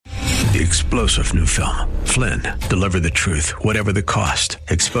the explosive new film, Flynn, Deliver the Truth, Whatever the Cost,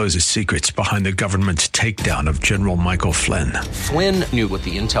 exposes secrets behind the government's takedown of General Michael Flynn. Flynn knew what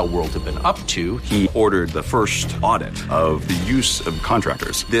the intel world had been up to. He ordered the first audit of the use of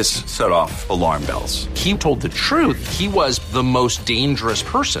contractors. This set off alarm bells. He told the truth. He was the most dangerous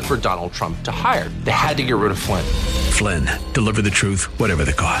person for Donald Trump to hire. They had to get rid of Flynn. Flynn, Deliver the Truth, Whatever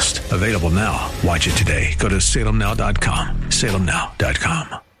the Cost. Available now. Watch it today. Go to salemnow.com.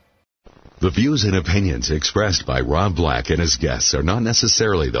 salemnow.com. The views and opinions expressed by Rob Black and his guests are not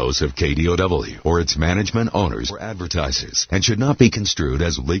necessarily those of KDOW or its management, owners, or advertisers, and should not be construed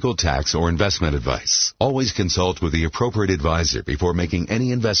as legal, tax, or investment advice. Always consult with the appropriate advisor before making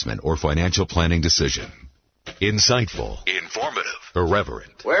any investment or financial planning decision. Insightful, informative,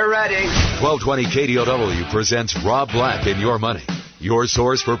 irreverent. We're ready. 1220 KDOW presents Rob Black and Your Money. Your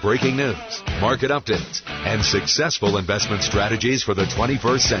source for breaking news, market updates, and successful investment strategies for the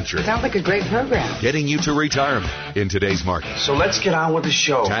 21st century. Sounds like a great program. Getting you to retirement in today's market. So let's get on with the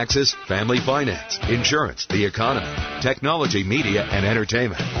show. Taxes, family finance, insurance, the economy, technology, media, and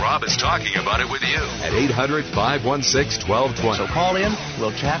entertainment. Rob is talking about it with you at 800-516-1220. So call in,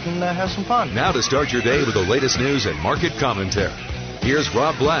 we'll chat and have some fun. Now to start your day with the latest news and market commentary. Here's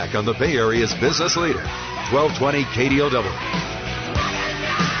Rob Black on the Bay Area's business leader, 1220 KDOW.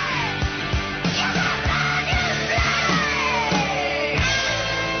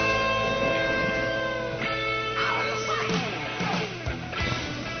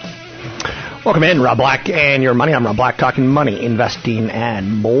 Welcome in, Rob Black and Your Money. I'm Rob Black, talking money, investing,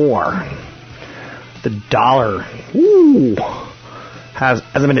 and more. The dollar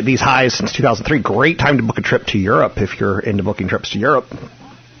hasn't been at these highs since 2003. Great time to book a trip to Europe if you're into booking trips to Europe.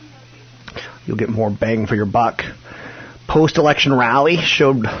 You'll get more bang for your buck. Post-election rally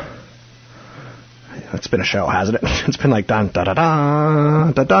showed... It's been a show, hasn't it? It's been like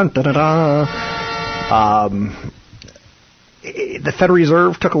dun-da-da-da, dun-da-da-da. The Federal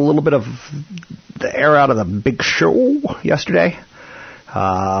Reserve took a little bit of the air out of the big show yesterday.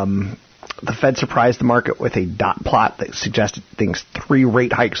 The Fed surprised the market with a dot plot that suggested things 3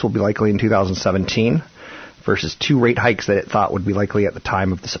 rate hikes will be likely in 2017 versus 2 rate hikes that it thought would be likely at the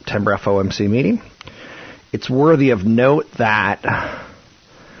time of the September FOMC meeting. It's worthy of note that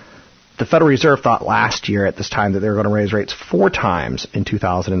the Federal Reserve thought last year at this time that they were going to raise rates 4 times in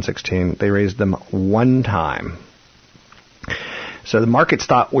 2016. They raised them 1 time. So the markets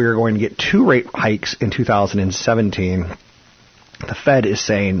thought we were going to get 2 rate hikes in 2017. The Fed is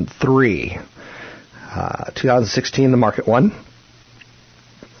saying 3. 2016, the market won.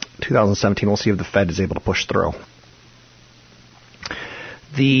 2017, we'll see if the Fed is able to push through.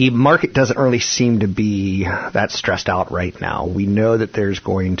 The market doesn't really seem to be that stressed out right now. We know that there's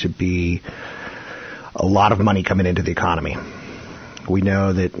going to be a lot of money coming into the economy. We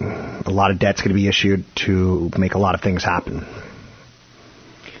know that a lot of debt's going to be issued to make a lot of things happen.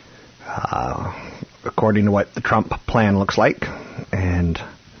 According to what the Trump plan looks like, and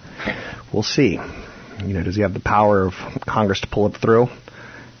we'll see. Does he have the power of Congress to pull it through?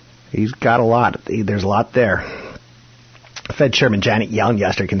 He's got a lot. There's a lot there. Fed Chairman Janet Yellen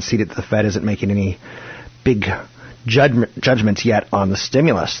yesterday conceded that the Fed isn't making any big judgments yet on the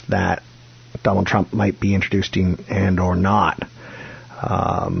stimulus that Donald Trump might be introducing and or not.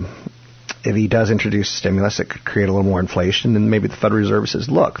 If he does introduce stimulus, it could create a little more inflation, and maybe the Federal Reserve says,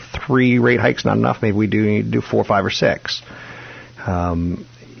 look, 3 rate hikes not enough, maybe we do need to do 4, 5, or 6.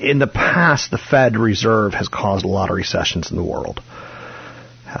 In the past, the Fed Reserve has caused a lot of recessions in the world,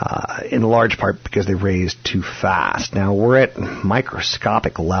 in large part because they raised too fast. Now, we're at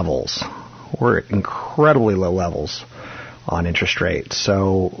microscopic levels. We're at incredibly low levels on interest rates,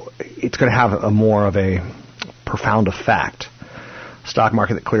 so it's going to have a more of a profound effect. Stock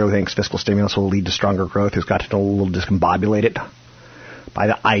market that clearly thinks fiscal stimulus will lead to stronger growth has got to a little discombobulated by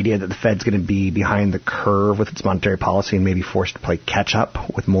the idea that the Fed's going to be behind the curve with its monetary policy and maybe forced to play catch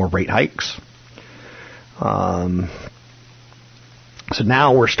up with more rate hikes. So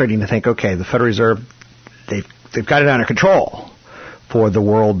now we're starting to think, okay, the Federal Reserve, they've got it under control for the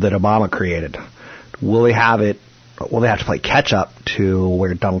world that Obama created. Will they have it? Will they have to play catch up to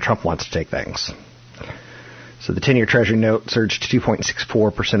where Donald Trump wants to take things? So the 10-year Treasury note surged to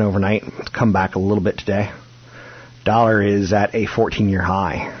 2.64% overnight. It's come back a little bit today. Dollar is at a 14-year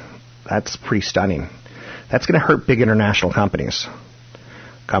high. That's pretty stunning. That's going to hurt big international companies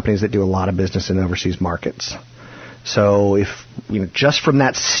that do a lot of business in overseas markets. So if, just from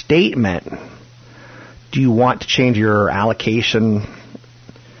that statement, do you want to change your allocation?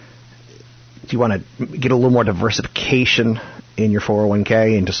 Do you want to get a little more diversification in your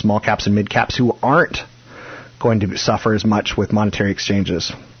 401k into small caps and mid caps who aren't going to suffer as much with monetary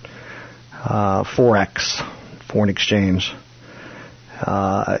exchanges? Forex, foreign exchange.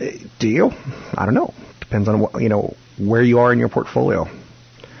 Do you? I don't know. Depends on what, where you are in your portfolio.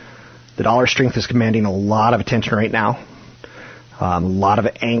 The dollar strength is commanding a lot of attention right now. A lot of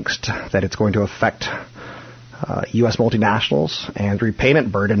angst that it's going to affect U.S. multinationals and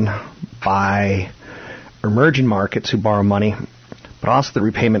repayment burden by emerging markets who borrow money, but also the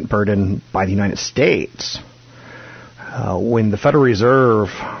repayment burden by the United States. When the Federal Reserve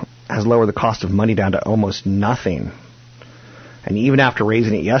has lowered the cost of money down to almost nothing, and even after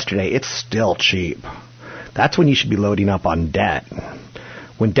raising it yesterday, it's still cheap. That's when you should be loading up on debt.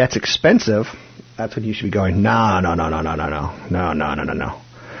 When debt's expensive, that's when you should be going, no.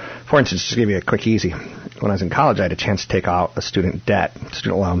 For instance, just to give you a quick easy, when I was in college, I had a chance to take out a student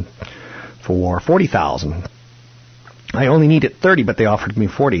loan for $40,000. I only needed $30,000, but they offered me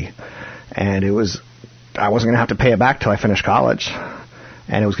 $40,000, and I wasn't going to have to pay it back till I finished college,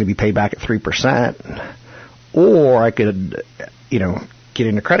 and it was going to be paid back at 3%, or I could, get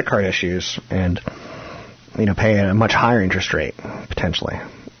into credit card issues and, pay a much higher interest rate potentially.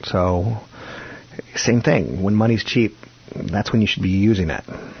 So, same thing. When money's cheap, that's when you should be using it.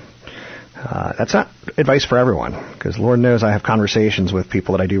 That's not advice for everyone, because Lord knows I have conversations with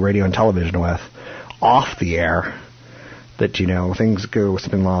people that I do radio and television with off the air that, things go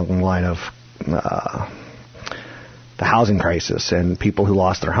something along the line of the housing crisis and people who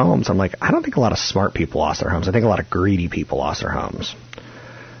lost their homes. I'm like, I don't think a lot of smart people lost their homes. I think a lot of greedy people lost their homes.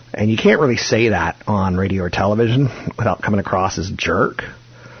 And you can't really say that on radio or television without coming across as a jerk.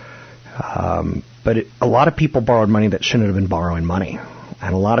 But a lot of people borrowed money that shouldn't have been borrowing money.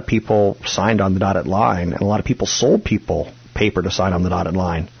 And a lot of people signed on the dotted line. And a lot of people sold people paper to sign on the dotted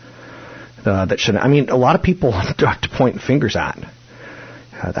line. That shouldn't. A lot of people to point fingers at.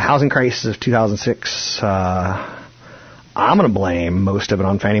 The housing crisis of 2006, I'm going to blame most of it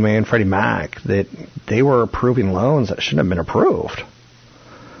on Fannie Mae and Freddie Mac, that they were approving loans that shouldn't have been approved.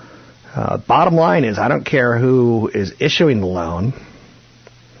 Bottom line is, I don't care who is issuing the loan,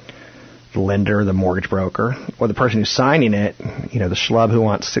 the lender, the mortgage broker, or the person who's signing it, the schlub who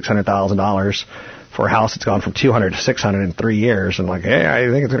wants $600,000 for a house that's gone from $200,000 to $600,000 in 3 years, and like, hey, I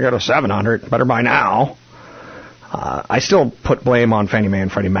think it's going to go to $700,000, better buy now. I still put blame on Fannie Mae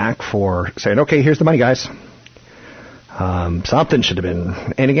and Freddie Mac for saying, okay, here's the money, guys. Something should have been,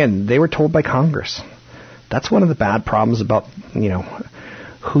 and again, they were told by Congress. That's one of the bad problems about,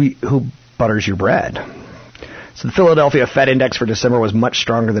 who butters your bread. So the Philadelphia Fed Index for December was much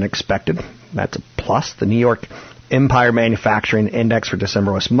stronger than expected. That's a plus. The New York Empire Manufacturing Index for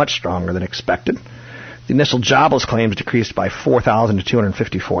December was much stronger than expected. The initial jobless claims decreased by 4,000 to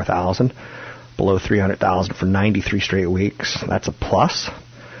 254,000, below 300,000 for 93 straight weeks. That's a plus.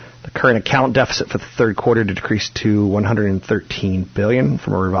 The current account deficit for the third quarter decreased to $113 billion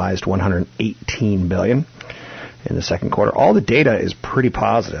from a revised $118 billion in the second quarter. All the data is pretty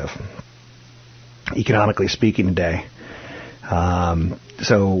positive, economically speaking, today.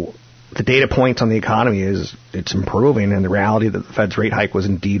 So the data points on the economy is it's improving, and the reality that the Fed's rate hike was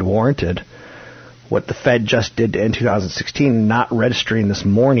indeed warranted. What the Fed just did to end 2016, not registering this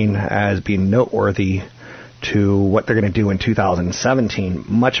morning as being noteworthy to what they're going to do in 2017.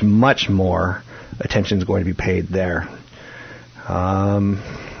 Much, much more attention is going to be paid there.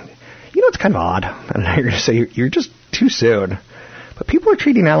 It's kind of odd. And you're going to say you're just too soon. But people are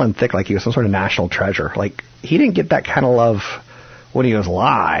treating Alan Thicke like he was some sort of national treasure. Like, he didn't get that kind of love when he was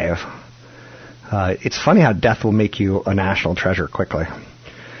alive. It's funny how death will make you a national treasure quickly.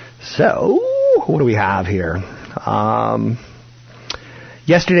 So, what do we have here?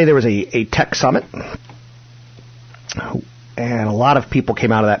 Yesterday there was a tech summit. And a lot of people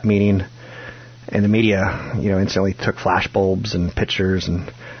came out of that meeting, and the media, instantly took flashbulbs and pictures,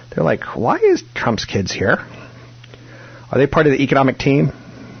 and they're like, why is Trump's kids here? Are they part of the economic team?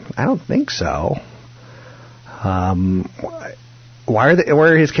 I don't think so. Why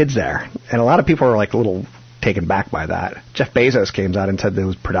are his kids there? And a lot of people are like a little taken back by that. Jeff Bezos came out and said that it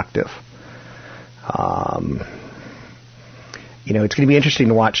was productive. It's going to be interesting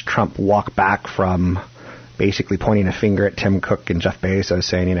to watch Trump walk back from basically pointing a finger at Tim Cook and Jeff Bezos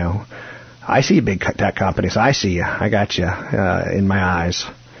saying, I see you, big tech companies. I see you. I got you in my eyes,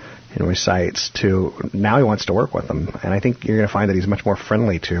 in my sights, to now he wants to work with them. And I think you're going to find that he's much more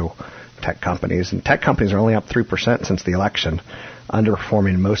friendly to tech companies. And tech companies are only up 3% since the election,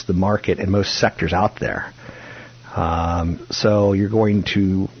 underperforming most of the market and most sectors out there. So you're going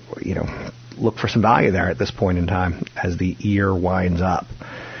to, look for some value there at this point in time as the year winds up.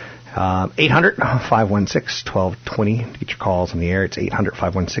 800-516-1220 to get your calls in the air. It's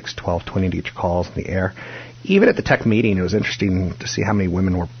 800-516-1220 to get your calls in the air. even at the tech meeting, it was interesting to see how many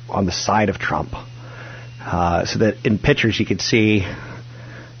women were on the side of Trump. So that in pictures you could see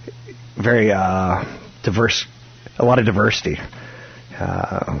very diverse, a lot of diversity.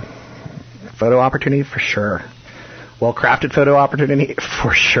 Photo opportunity for sure. Well-crafted photo opportunity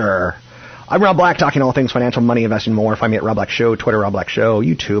for sure. I'm Rob Black, talking all things financial, money, investing, more. Find me at Rob Black Show, Twitter, Rob Black Show,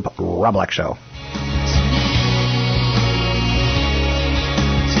 YouTube, Rob Black Show.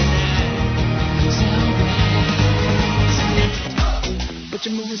 But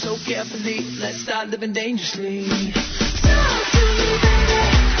you're moving so carefully, let's start living dangerously.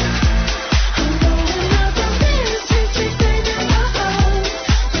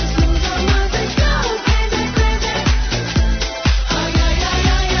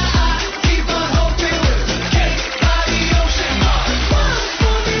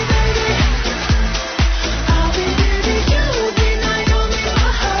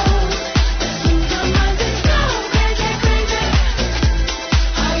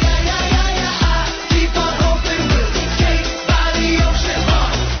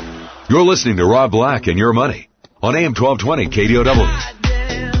 You're listening to Rob Black and Your Money on AM 1220 KDOW.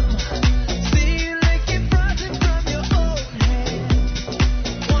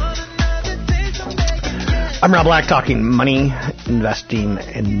 I'm Rob Black, talking money, investing,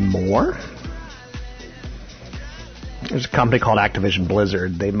 and more. There's a company called Activision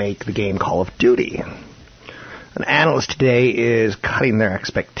Blizzard. They make the game Call of Duty. An analyst today is cutting their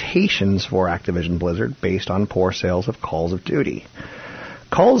expectations for Activision Blizzard based on poor sales of Call of Duty.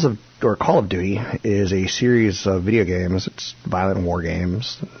 Call of Duty is a series of video games. It's violent war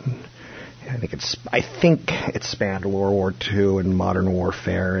games. I think it's spanned World War II and modern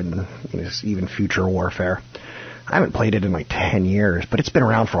warfare and even future warfare. I haven't played it in like 10 years, but it's been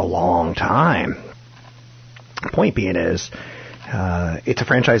around for a long time. Point being is, it's a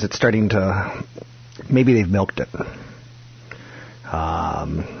franchise that's starting to, maybe they've milked it.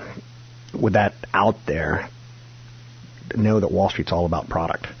 With that out there, know that Wall Street's all about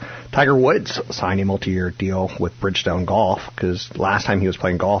product. Tiger Woods signed a multi-year deal with Bridgestone Golf because last time he was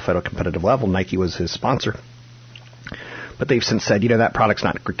playing golf at a competitive level, Nike was his sponsor. But they've since said, that product's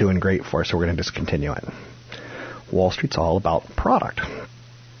not doing great for us, so we're going to discontinue it. Wall Street's all about product.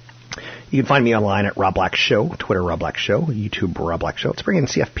 You can find me online at Rob Black Show, Twitter Rob Black Show, YouTube Rob Black Show. Let's bring in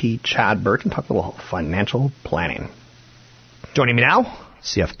CFP Chad Burton and talk a little financial planning. Joining me now,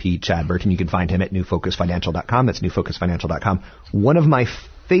 CFP Chad Burton. You can find him at newfocusfinancial.com. That's newfocusfinancial.com. One of my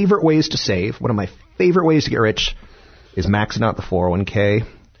favorite ways to save, one of my favorite ways to get rich is maxing out the 401k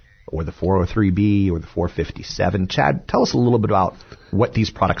or the 403b or the 457. Chad, tell us a little bit about what these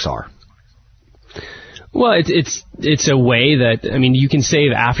products are. Well, it's a way that, you can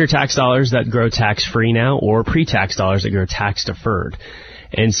save after-tax dollars that grow tax-free now or pre-tax dollars that grow tax-deferred.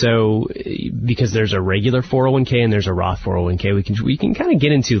 And so, because there's a regular 401k and there's a Roth 401k, we can kind of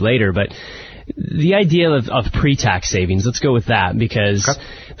get into later, but the idea of pre-tax savings, let's go with that, because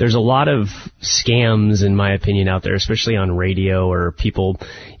there's a lot of scams, in my opinion, out there, especially on radio, or people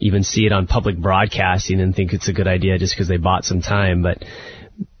even see it on public broadcasting and think it's a good idea just because they bought some time. But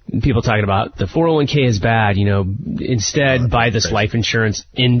people talking about the 401k is bad, instead buy this life insurance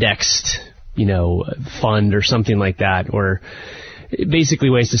indexed, fund or something like that, or basically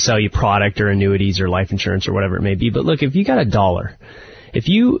ways to sell you product or annuities or life insurance or whatever it may be. But look, if you got $1, if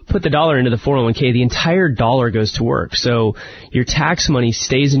you put the $1 into the 401k, the entire dollar goes to work. So your tax money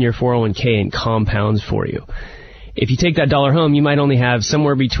stays in your 401k and compounds for you. If you take that $1 home, you might only have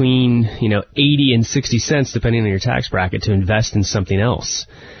somewhere between, 80 and 60 cents, depending on your tax bracket, to invest in something else.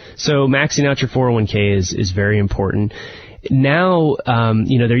 So maxing out your 401k is very important. Now,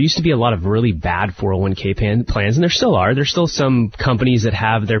 there used to be a lot of really bad 401k plans, and there still are. There's still some companies that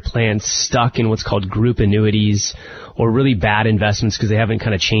have their plans stuck in what's called group annuities or really bad investments because they haven't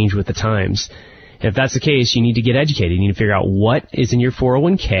kind of changed with the times. And if that's the case, you need to get educated. You need to figure out what is in your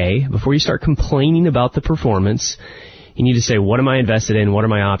 401k before you start complaining about the performance. You need to say, what am I invested in? What are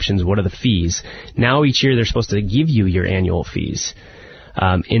my options? What are the fees? Now each year they're supposed to give you your annual fees.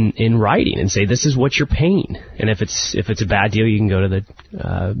 In writing and say, this is what you're paying. And if it's a bad deal, you can go to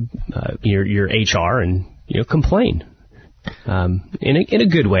the your HR and complain in a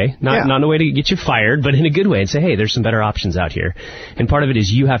good way, not in a way to get you fired, but in a good way, and say, hey, there's some better options out here. And part of it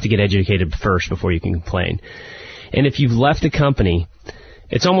is you have to get educated first before you can complain. And if you've left a company,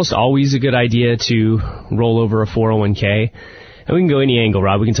 it's almost always a good idea to roll over a 401k. And we can go any angle,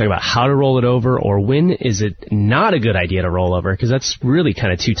 Rob. We can talk about how to roll it over or when is it not a good idea to roll over, because that's really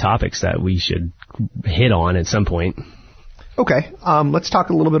kind of two topics that we should hit on at some point. Okay. Let's talk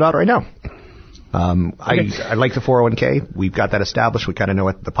a little bit about it right now. I like the 401k. We've got that established. We kind of know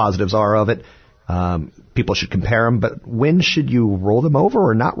what the positives are of it. People should compare them, but when should you roll them over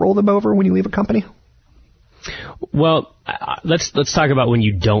or not roll them over when you leave a company? Well, let's talk about when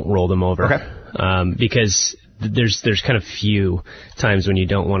you don't roll them over. Okay. Because there's kind of few times when you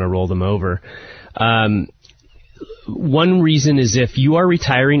don't want to roll them over. One reason is if you are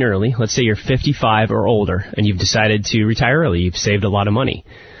retiring early, let's say you're 55 or older, and you've decided to retire early, you've saved a lot of money.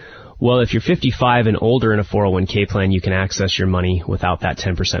 Well, if you're 55 and older in a 401k plan, you can access your money without that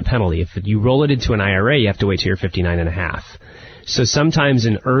 10% penalty. If you roll it into an IRA, you have to wait till you're 59 and a half. So sometimes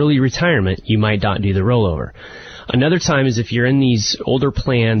in early retirement, you might not do the rollover. Another time is if you're in these older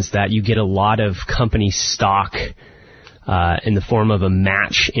plans that you get a lot of company stock in the form of a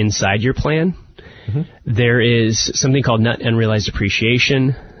match inside your plan. Mm-hmm. There is something called net unrealized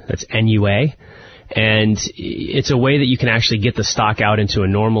appreciation. That's NUA. And it's a way that you can actually get the stock out into a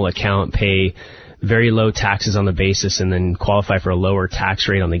normal account, pay very low taxes on the basis, and then qualify for a lower tax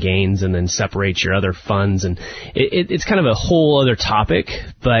rate on the gains, and then separate your other funds. And it's kind of a whole other topic,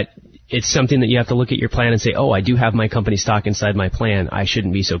 but it's something that you have to look at your plan and say, oh, I do have my company stock inside my plan. I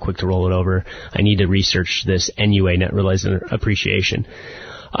shouldn't be so quick to roll it over. I need to research this NUA, net realized appreciation.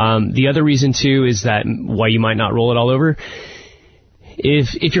 The other reason, too, is that why you might not roll it all over.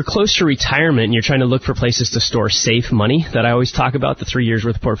 If you're close to retirement and you're trying to look for places to store safe money that I always talk about, the 3 years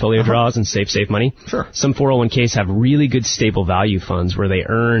worth of portfolio draws and safe money. Sure. Some 401ks have really good stable value funds where they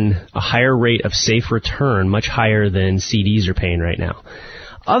earn a higher rate of safe return, much higher than CDs are paying right now.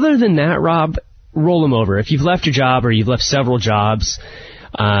 Other than that, Rob, roll them over. If you've left your job or you've left several jobs,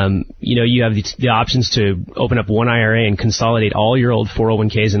 you have the options to open up one IRA and consolidate all your old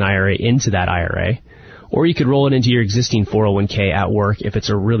 401ks and IRA into that IRA. Or you could roll it into your existing 401k at work if it's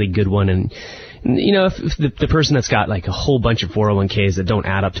a really good one. And if the person that's got like a whole bunch of 401ks that don't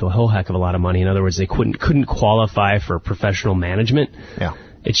add up to a whole heck of a lot of money, in other words, they couldn't qualify for professional management,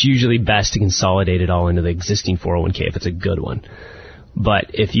 it's usually best to consolidate it all into the existing 401k if it's a good one.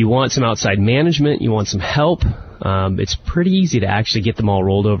 But if you want some outside management, you want some help, it's pretty easy to actually get them all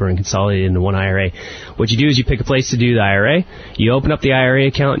rolled over and consolidated into one IRA. What you do is you pick a place to do the IRA, you open up the IRA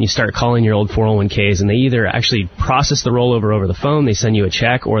account, and you start calling your old 401ks, and they either actually process the rollover over the phone, they send you a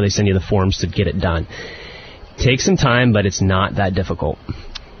check, or they send you the forms to get it done. Take some time, but it's not that difficult.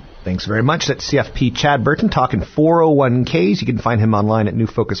 Thanks very much. That's CFP Chad Burton talking 401ks. You can find him online at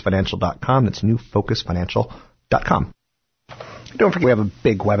newfocusfinancial.com. That's newfocusfinancial.com. Don't forget we have a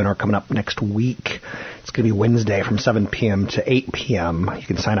big webinar coming up next week. It's going to be Wednesday from 7 p.m. to 8 p.m. You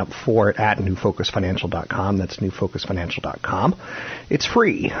can sign up for it at newfocusfinancial.com. That's newfocusfinancial.com. It's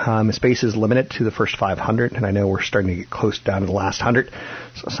free. Space is limited to the first 500, and I know we're starting to get close down to the last 100.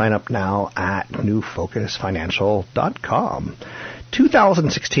 So sign up now at newfocusfinancial.com.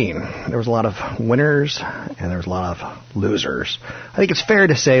 2016, there was a lot of winners and there was a lot of losers. I think it's fair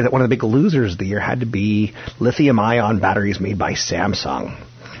to say that one of the big losers of the year had to be lithium-ion batteries made by Samsung.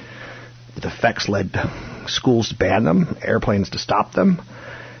 The effects led schools to ban them, airplanes to stop them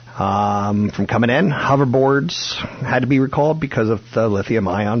from coming in. Hoverboards had to be recalled because of the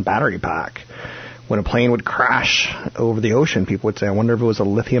lithium-ion battery pack. When a plane would crash over the ocean, people would say, I wonder if it was a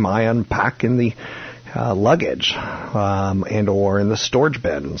lithium-ion pack in the luggage and or in the storage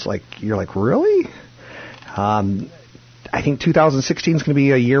bins. You're like, really? I think 2016 is going to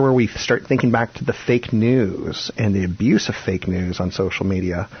be a year where we start thinking back to the fake news and the abuse of fake news on social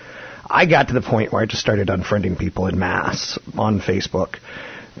media. I got to the point where I just started unfriending people en masse on Facebook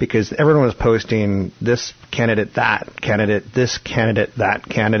because everyone was posting this candidate, that candidate, this candidate, that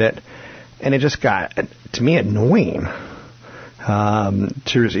candidate, and it just got, to me, annoying.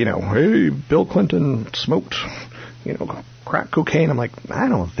 Hey, Bill Clinton smoked, crack cocaine. I'm like, I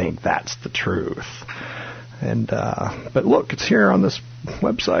don't think that's the truth. And, but look, it's here on this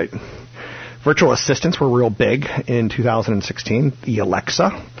website. Virtual assistants were real big in 2016. The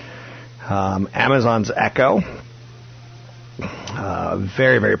Alexa, Amazon's Echo,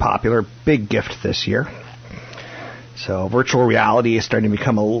 very, very popular. Big gift this year. So virtual reality is starting to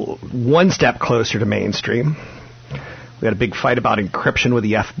become one step closer to mainstream. We had a big fight about encryption with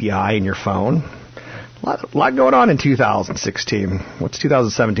the FBI in your phone. A lot going on in 2016. What's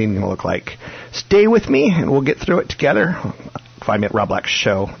 2017 going to look like? Stay with me, and we'll get through it together. Find me at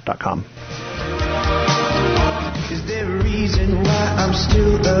robblackshow.com. Is there a reason why I'm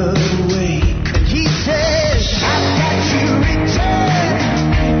still awake? And he says, I've got you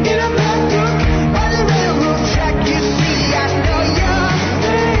written in a black book by the railroad track. You see, I know your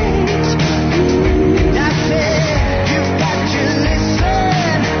fate. And I said,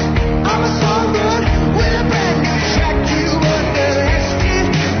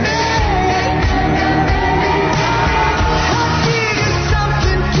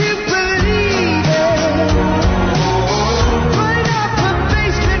 something to believe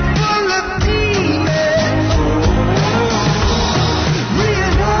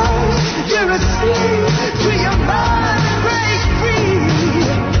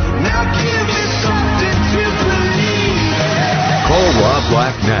Rob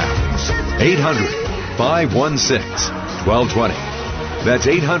Black now. 800-516-1220. That's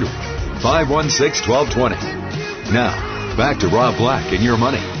 800-516-1220. Now, back to Rob Black and Your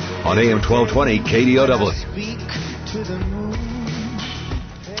Money on AM 1220 KDOW.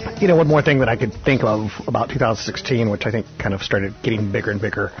 You know, one more thing that I could think of about 2016, which I think kind of started getting bigger and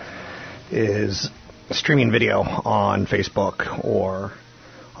bigger, is streaming video on Facebook or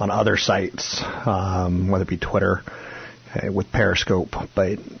on other sites, whether it be Twitter with Periscope.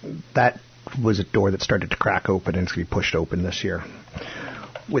 But that was a door that started to crack open, and it's going to be pushed open this year.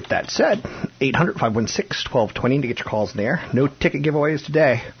 With that said, 800-516-1220 to get your calls in the air. No ticket giveaways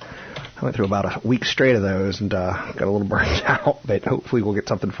today. I went through about a week straight of those and got a little burnt out, but hopefully we'll get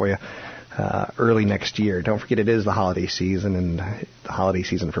something for you early next year. Don't forget, it is the holiday season, and the holiday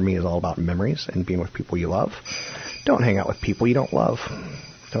season for me is all about memories and being with people you love. Don't hang out with people you don't love.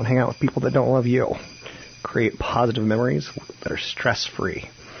 Don't hang out with people that don't love you. Create positive memories that are stress-free.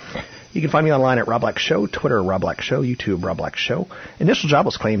 You can find me online at Rob Black Show, Twitter Rob Black Show, YouTube Rob Black Show. Initial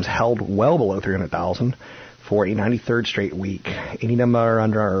jobless claims held well below 300,000 for a 93rd straight week. Any number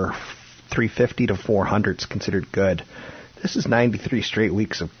under 350 to 400 is considered good. This is 93 straight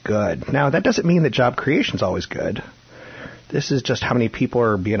weeks of good. Now, that doesn't mean that job creation is always good. This is just how many people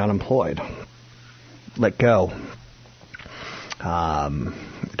are being unemployed. Let go.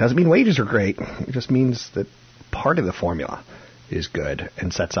 It doesn't mean wages are great. It just means that part of the formula is good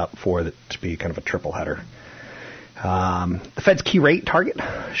and sets up for it to be kind of a triple header. The Fed's key rate target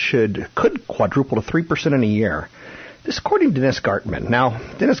could quadruple to 3% in a year. This according to Dennis Gartman. Now,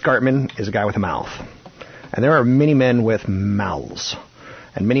 Dennis Gartman is a guy with a mouth. And there are many men with mouths.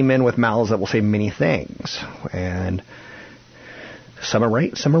 And many men with mouths that will say many things. And some are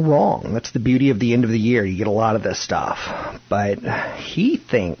right, some are wrong. That's the beauty of the end of the year. You get a lot of this stuff. But he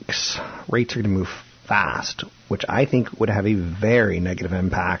thinks rates are going to move fast, which I think would have a very negative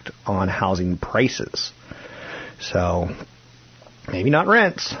impact on housing prices. So, maybe not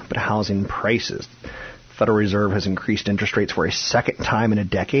rents, but housing prices. The Federal Reserve has increased interest rates for a second time in a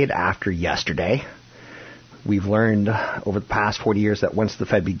decade after yesterday. We've learned over the past 40 years that once the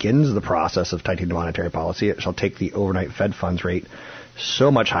Fed begins the process of tightening monetary policy, it shall take the overnight Fed funds rate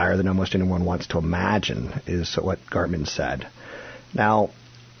so much higher than almost anyone wants to imagine, is what Gartman said. Now,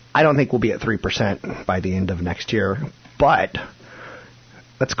 I don't think we'll be at 3% by the end of next year, but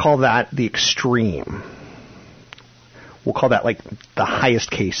let's call that the extreme. We'll call that like the highest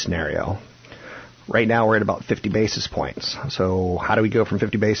case scenario. Right now we're at about 50 basis points. So how do we go from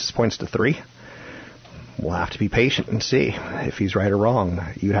 50 basis points to 3? We'll have to be patient and see if he's right or wrong.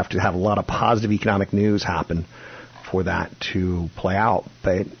 You'd have to have a lot of positive economic news happen for that to play out.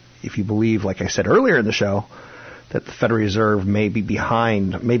 But if you believe, like I said earlier in the show, that the Federal Reserve may be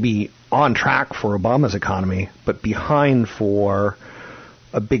behind, may be on track for Obama's economy, but behind for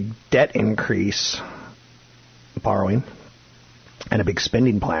a big debt increase, borrowing, and a big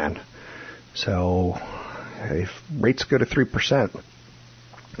spending plan. So if rates go to 3%,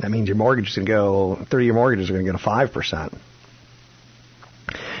 that means your mortgage is going to go, 30-year mortgages are going to go to 5%,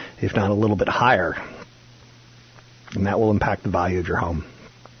 if not a little bit higher. And that will impact the value of your home.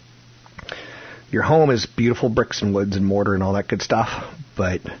 Your home is beautiful bricks and woods and mortar and all that good stuff,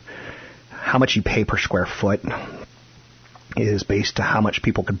 but how much you pay per square foot is based on how much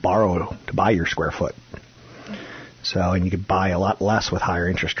people could borrow to buy your square foot. So, and you could buy a lot less with higher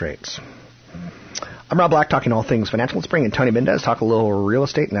interest rates. I'm Rob Black, talking all things financial. Let's bring in Tony Mendez, talk a little real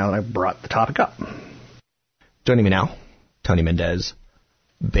estate now that I've brought the topic up. Joining me now, Tony Mendez,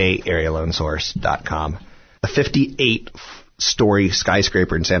 BayAreaLoanSource.com. A 58-story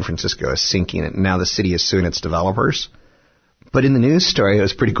skyscraper in San Francisco is sinking, and now the city is suing its developers. But in the news story, it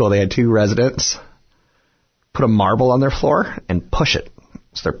was pretty cool. They had two residents put a marble on their floor and push it.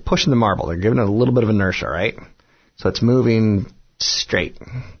 So they're pushing the marble. They're giving it a little bit of inertia, right? So it's moving straight.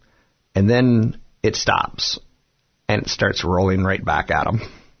 And then it stops, and it starts rolling right back at them.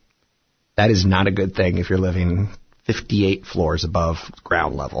 That is not a good thing if you're living 58 floors above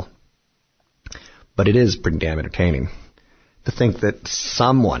ground level. But it is pretty damn entertaining to think that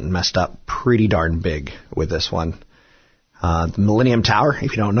someone messed up pretty darn big with this one. The Millennium Tower,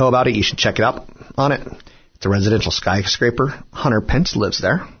 if you don't know about it, you should check it out on it. It's a residential skyscraper. Hunter Pence lives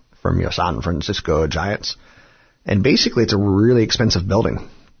there from your San Francisco Giants. And basically, it's a really expensive building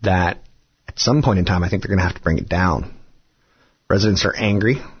that at some point in time, I think they're going to have to bring it down. Residents are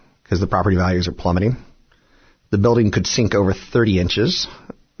angry because the property values are plummeting. The building could sink over 30 inches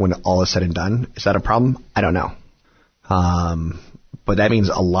when all is said and done. Is that a problem? I don't know. But that means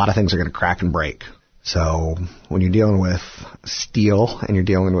a lot of things are going to crack and break. So when you're dealing with steel and you're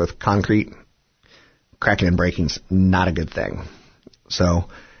dealing with concrete, cracking and breaking is not a good thing. So,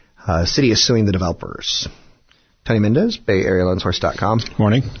 city is suing the developers. Tony Mendez, BayAreaLoanSource.com.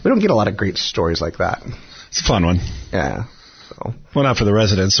 Morning. We don't get a lot of great stories like that. It's a fun one. Yeah. So. Well, not for the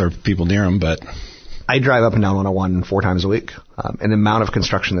residents or people near them, but... I drive up and down 101 4 times a week, and the amount of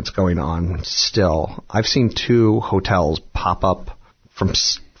construction that's going on still. I've seen 2 hotels pop up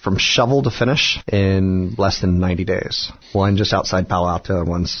from shovel to finish in less than 90 days. One just outside Palo Alto and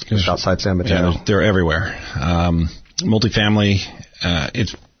one's just outside San Mateo. Yeah, they're everywhere. Multifamily,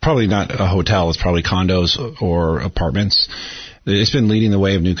 it's probably not a hotel. It's probably condos or apartments. It's been leading the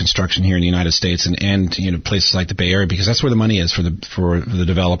way of new construction here in the United States and places like the Bay Area, because that's where the money is for the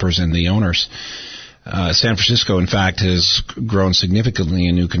developers and the owners. San Francisco, in fact, has grown significantly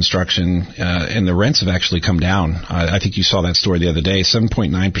in new construction, and the rents have actually come down. I think you saw that story the other day,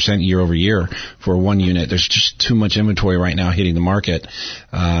 7.9% year over year for one unit. There's just too much inventory right now hitting the market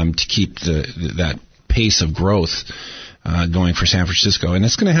to keep that pace of growth going for San Francisco. And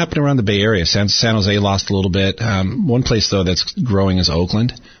it's going to happen around the Bay Area. San Jose lost a little bit. One place, though, that's growing is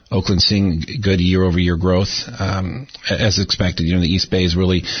Oakland. Oakland's seeing good year-over-year growth, as expected. The East Bay is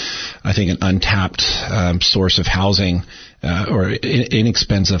really, I think, an untapped source of housing, or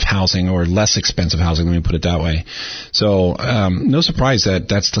inexpensive housing, or less expensive housing, let me put it that way. So no surprise that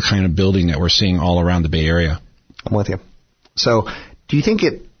that's the kind of building that we're seeing all around the Bay Area. I'm with you. So do you think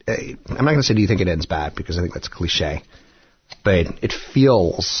I'm not going to say do you think it ends bad, because I think that's a cliche, but it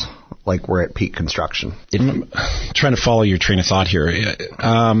feels like we're at peak construction. I'm trying to follow your train of thought here.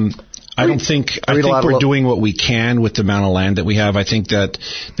 I think we're doing what we can with the amount of land that we have. I think that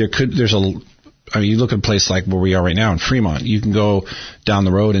you look at a place like where we are right now in Fremont. You can go down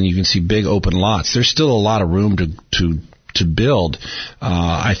the road and you can see big open lots. There's still a lot of room to build.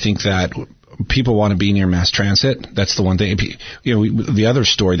 I think that people want to be near mass transit. That's the one thing. The other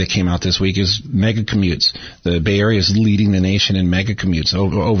story that came out this week is mega commutes. The Bay Area is leading the nation in mega commutes,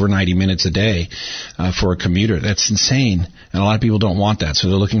 over 90 minutes a day for a commuter. That's insane, and a lot of people don't want that, so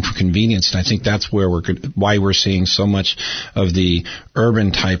they're looking for convenience. And I think that's why we're seeing so much of the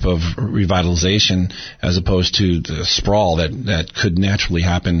urban type of revitalization, as opposed to the sprawl that could naturally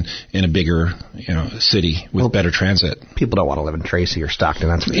happen in a bigger city with better transit. People don't want to live in Tracy or Stockton,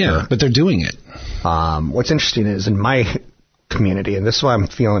 that's for sure. But they're doing it. What's interesting is in my community, and this is why I'm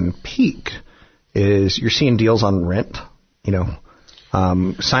feeling peak, is you're seeing deals on rent.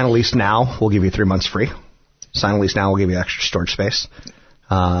 Sign a lease now, we'll give you 3 months free. Sign a lease now, we'll give you extra storage space.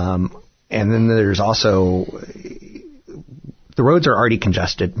 And then there's also, the roads are already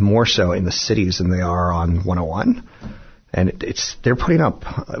congested, more so in the cities than they are on 101. And they're putting up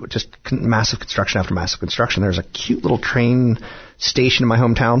just massive construction after massive construction. There's a cute little train station in my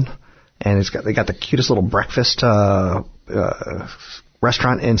hometown, and they got the cutest little breakfast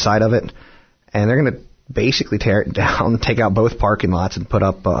restaurant inside of it, and they're going to basically tear it down, take out both parking lots, and put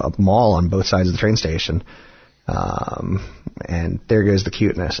up a mall on both sides of the train station. And there goes the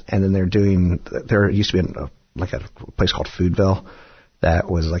cuteness. And then there used to be a place called Foodville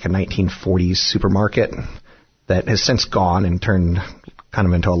that was like a 1940s supermarket that has since gone and turned kind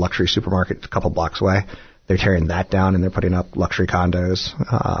of into a luxury supermarket a couple blocks away. They're tearing that down, and they're putting up luxury condos.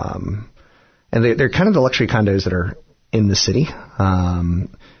 And they're kind of the luxury condos that are in the city.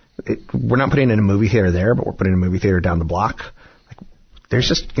 We're not putting in a movie theater there, but we're putting a movie theater down the block. There's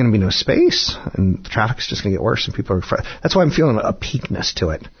just going to be no space, and the traffic's just going to get worse, and people are... That's why I'm feeling a peakness to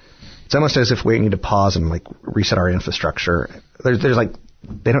it. It's almost as if we need to pause and reset our infrastructure. There's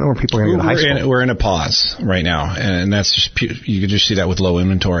they don't know where people are going to go to high school. We're in a pause right now, and that's just you can just see that with low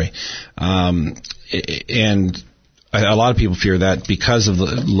inventory, and a lot of people fear that because of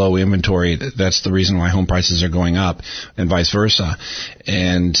the low inventory, that's the reason why home prices are going up, and vice versa.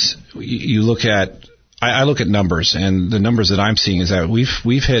 And you look at, I look at numbers, and the numbers that I'm seeing is that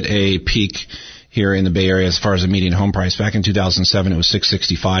we've hit a peak here in the Bay Area as far as the median home price. Back in 2007, it was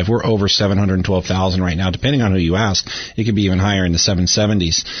 $665. We're over $712,000 right now. Depending on who you ask, it could be even higher in the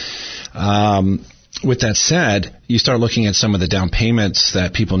 770s. With that said, you start looking at some of the down payments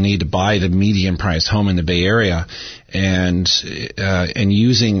that people need to buy the median priced home in the Bay Area, and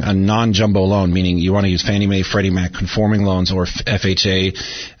using a non-jumbo loan, meaning you want to use Fannie Mae, Freddie Mac conforming loans or FHA,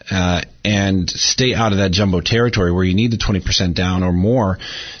 and stay out of that jumbo territory where you need the 20% down or more.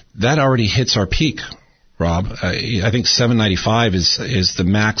 That already hits our peak, Rob. I think $795 is the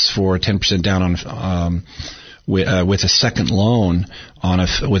max for 10% down on with a second loan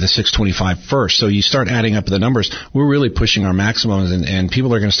with a 625 first. So you start adding up the numbers. We're really pushing our maximums, and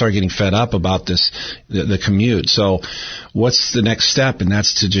people are going to start getting fed up about the commute. So what's the next step? And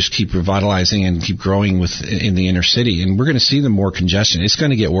that's to just keep revitalizing and keep growing in the inner city. And we're going to see the more congestion. It's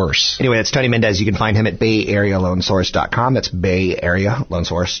going to get worse. Anyway, that's Tony Mendez. You can find him at BayAreaLoanSource.com. That's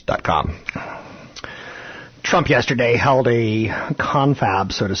BayAreaLoanSource.com. Trump yesterday held a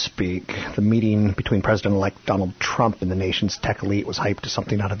confab, so to speak. The meeting between President-elect Donald Trump and the nation's tech elite was hyped to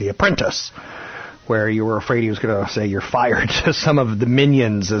something out of The Apprentice, where you were afraid he was going to say you're fired to some of the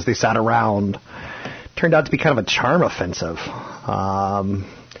minions as they sat around. Turned out to be kind of a charm offensive.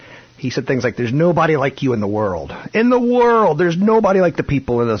 He said things like, there's nobody like you in the world. In the world, there's nobody like the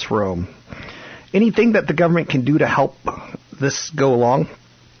people in this room. Anything that the government can do to help this go along,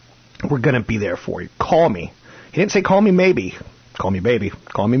 we're going to be there for you. Call me. He didn't say call me maybe. Call me baby.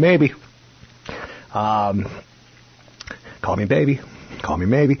 Call me maybe. Call me baby. Call me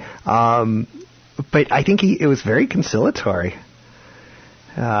maybe. But I think it was very conciliatory.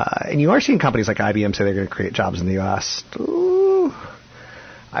 And you are seeing companies like IBM say they're going to create jobs in the U.S. Ooh,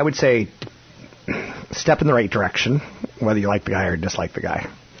 I would say step in the right direction, whether you like the guy or dislike the guy.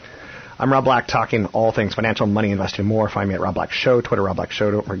 I'm Rob Black, talking all things financial, money, investing, and more. Find me at Rob Black Show, Twitter, Rob Black Show.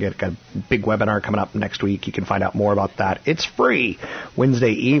 Don't forget, got a big webinar coming up next week. You can find out more about that. It's free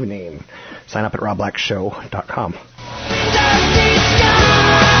Wednesday evening. Sign up at robblackshow.com.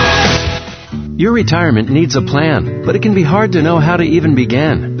 Your retirement needs a plan, but it can be hard to know how to even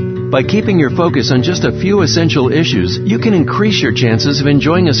begin. By keeping your focus on just a few essential issues, you can increase your chances of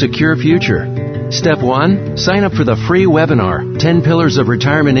enjoying a secure future. Step 1. Sign up for the free webinar, 10 Pillars of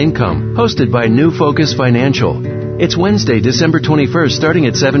Retirement Income, hosted by New Focus Financial. It's Wednesday, December 21st, starting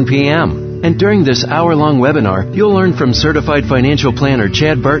at 7 p.m. And during this hour-long webinar, you'll learn from certified financial planner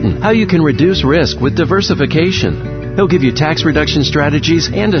Chad Burton how you can reduce risk with diversification. He'll give you tax reduction strategies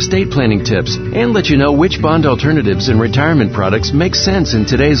and estate planning tips, and let you know which bond alternatives and retirement products make sense in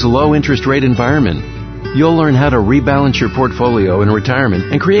today's low-interest rate environment. You'll learn how to rebalance your portfolio in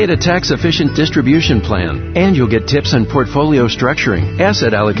retirement and create a tax-efficient distribution plan. And you'll get tips on portfolio structuring,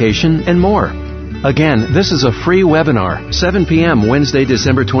 asset allocation, and more. Again, this is a free webinar, 7 p.m. Wednesday,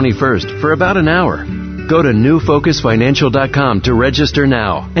 December 21st, for about an hour. Go to newfocusfinancial.com to register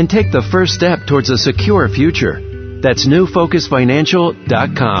now and take the first step towards a secure future. That's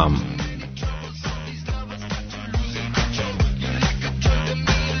newfocusfinancial.com.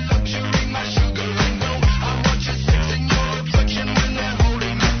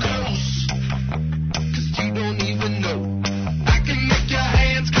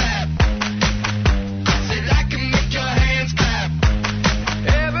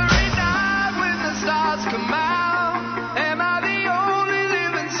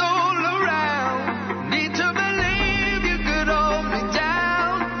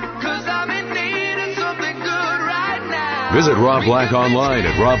 Visit Rob Black online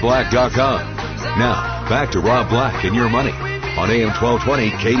at robblack.com. Now, back to Rob Black and Your Money on AM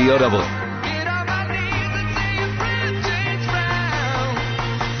 1220 KDOW.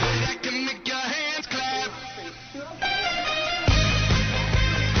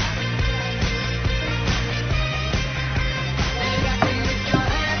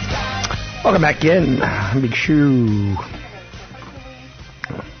 Welcome back in. Big Shoe.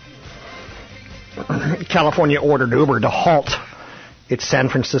 California ordered Uber to halt its San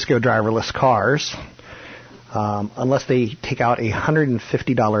Francisco driverless cars unless they take out a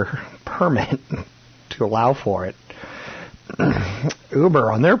 $150 permit to allow for it.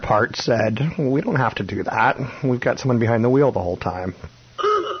 Uber, on their part, said, we don't have to do that. We've got someone behind the wheel the whole time.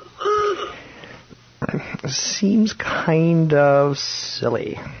 Seems kind of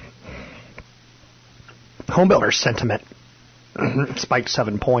silly. Homebuilder sentiment spiked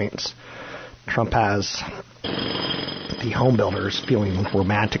 7 points. Trump has the homebuilders feeling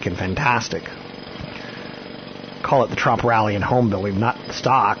romantic and fantastic. Call it the Trump rally in home building, not the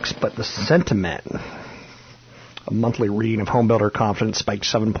stocks, but the sentiment. A monthly reading of homebuilder confidence spiked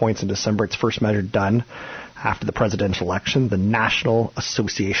 7 points in December, its first measure done after the presidential election. The National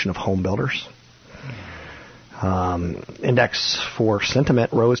Association of Homebuilders. Index for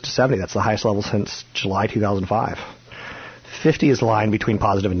sentiment rose to 70. That's the highest level since July 2005. 50 is the line between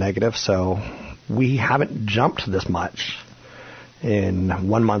positive and negative, so we haven't jumped this much in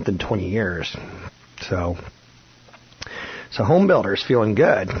 1 month in 20 years. So home builders feeling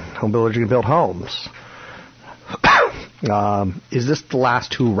good. Home builders can build homes. Is this the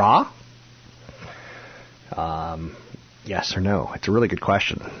last hurrah? Yes or no? It's a really good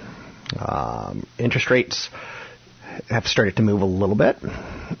question. Interest rates have started to move a little bit.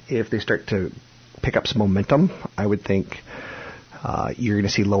 If they start to pick up some momentum. I would think you're going to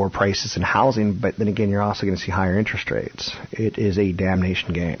see lower prices in housing, but then again, you're also going to see higher interest rates. It is a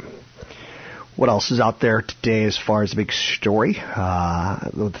damnation game. What else is out there today as far as the big story?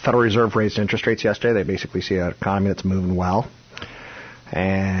 The Federal Reserve raised interest rates yesterday. They basically see an economy that's moving well.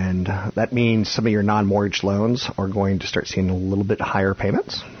 And that means some of your non-mortgage loans are going to start seeing a little bit higher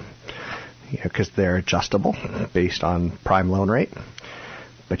payments, because they're adjustable based on prime loan rate.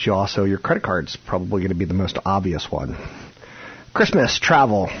 But you also, your credit card's probably going to be the most obvious one. Christmas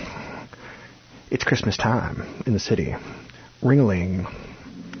travel. It's Christmas time in the city. Ring-a-ling.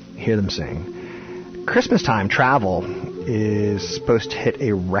 Hear them sing. Christmas time travel is supposed to hit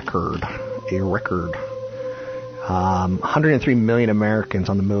a record. 103 million Americans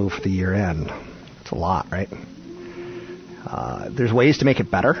on the move for the year end. That's a lot, right? There's ways to make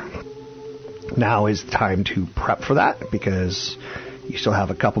it better. Now is the time to prep for that, because you still have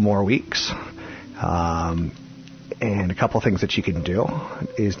a couple more weeks. And a couple of things that you can do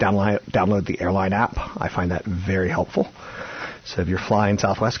is download the airline app. I find that very helpful. So if you're flying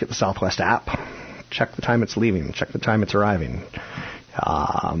Southwest, get the Southwest app. Check the time it's leaving. Check the time it's arriving.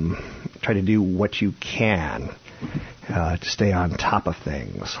 Try to do what you can to stay on top of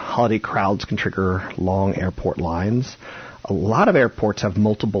things. Holiday crowds can trigger long airport lines. A lot of airports have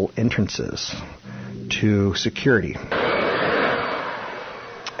multiple entrances to security.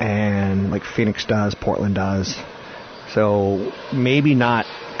 And like Phoenix does, Portland does. So maybe not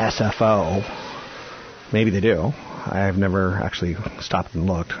SFO. Maybe they do. I've never actually stopped and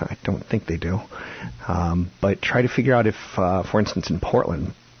looked. I don't think they do. But try to figure out if, for instance, in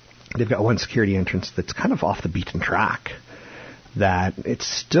Portland, they've got one security entrance that's kind of off the beaten track. That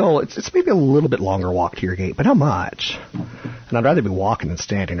it's maybe a little bit longer walk to your gate, but not much. And I'd rather be walking than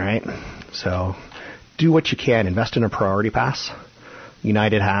standing, right? So do what you can. Invest in a priority pass.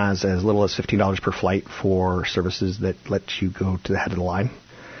 United has as little as $15 per flight for services that let you go to the head of the line,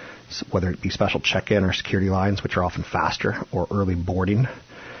 whether it be special check-in or security lines, which are often faster, or early boarding.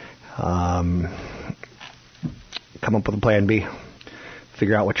 Come up with a plan B.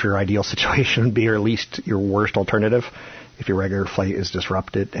 Figure out what your ideal situation would be, or at least your worst alternative if your regular flight is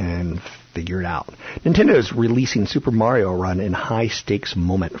disrupted, and figure it out. Nintendo is releasing Super Mario Run in high-stakes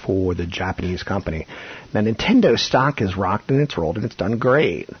moment for the Japanese company. Now, Nintendo stock has rocked and it's rolled and it's done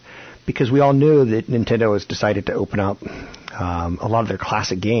great, because we all knew that Nintendo has decided to open up a lot of their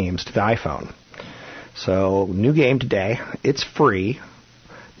classic games to the iPhone. So, new game today. It's free.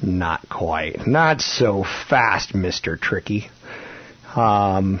 Not quite. Not so fast, Mr. Tricky.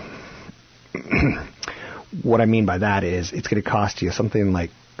 What I mean by that is it's going to cost you something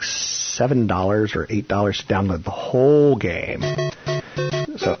like $7 or $8 to download the whole game.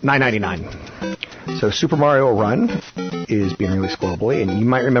 So $9.99. So Super Mario Run is being released globally, and you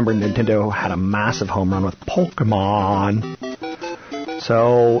might remember Nintendo had a massive home run with Pokemon.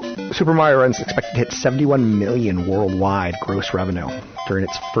 So Super Mario Run is expected to hit 71 million worldwide gross revenue during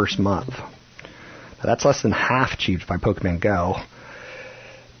its first month. Now, that's less than half achieved by Pokemon Go.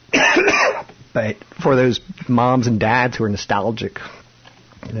 But for those moms and dads who are nostalgic,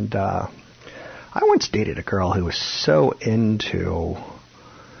 and I once dated a girl who was so into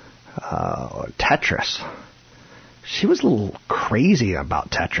Tetris. She was a little crazy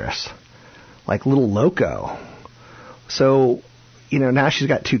about Tetris, like a little loco. So, now she's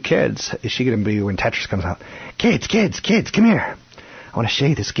got 2 kids. Is she going to be, when Tetris comes out, kids, come here. I want to show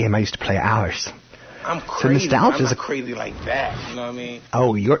you this game I used to play hours. I'm crazy. So nostalgia I'm not crazy like that. You know what I mean?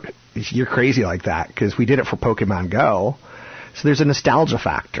 Oh, you're crazy like that, because we did it for Pokemon Go. So there's a nostalgia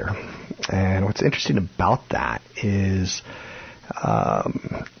factor. And what's interesting about that is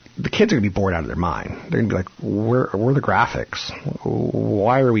the kids are going to be bored out of their mind. They're going to be like, where are the graphics?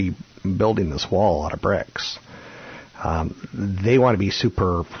 Why are we building this wall out of bricks? They want to be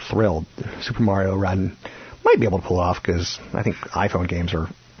super thrilled. Super Mario Run might be able to pull it off, because I think iPhone games are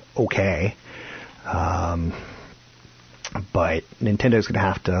okay. But Nintendo's going to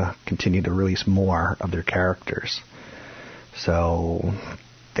have to continue to release more of their characters. So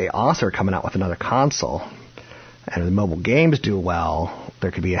they also are coming out with another console. And if the mobile games do well,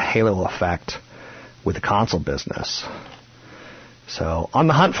 there could be a halo effect with the console business. So on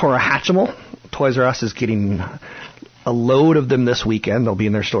the hunt for a Hatchimal, Toys R Us is getting a load of them this weekend. They'll be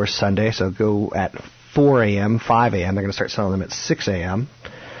in their stores Sunday, so go at 4 a.m., 5 a.m. They're going to start selling them at 6 a.m.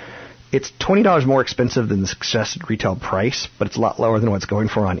 It's $20 more expensive than the suggested retail price, but it's a lot lower than what it's going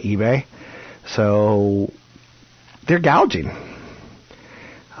for on eBay. So they're gouging.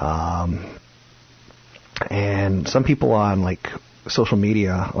 And some people on like social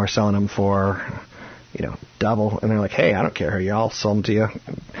media are selling them for, double. And they're like, hey, I don't care. I'll sell them to you.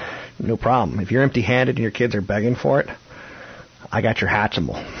 no problem. If you're empty-handed and your kids are begging for it, I got your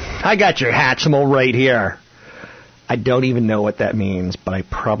Hatchimal. I got your Hatchimal right here. I don't even know what that means, but I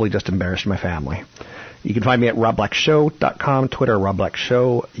probably just embarrassed my family. You can find me at robblackshow.com, Twitter, Rob Black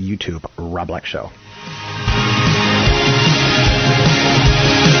Show, YouTube, Rob Black Show.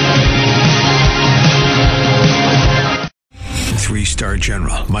 Three-star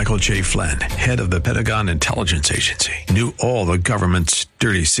General Michael J. Flynn, head of the Pentagon Intelligence Agency, knew all the government's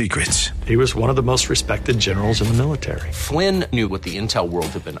dirty secrets. He was one of the most respected generals in the military. Flynn knew what the intel world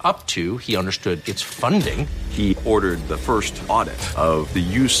had been up to. He understood its funding. He ordered the first audit of the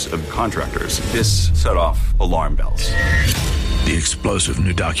use of contractors. This set off alarm bells. The explosive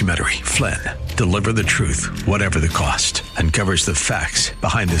new documentary, Flynn, Deliver the Truth, Whatever the Cost, uncovers the facts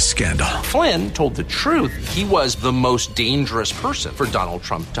behind this scandal. Flynn told the truth. He was the most dangerous person for Donald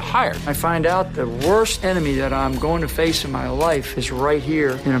Trump to hire. I find out the worst enemy that I'm going to face in my life is right here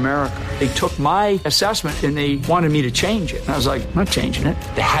in America. They took my assessment and they wanted me to change it. And I was like, I'm not changing it.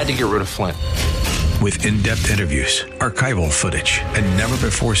 They had to get rid of Flynn. With in-depth interviews, archival footage, and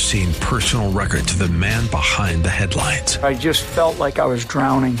never-before-seen personal records of the man behind the headlines. I just felt like I was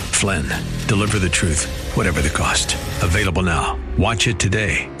drowning. Flynn, Deliver the Truth, Whatever the Cost. Available now. Watch it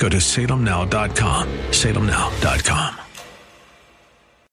today. Go to salemnow.com. salemnow.com.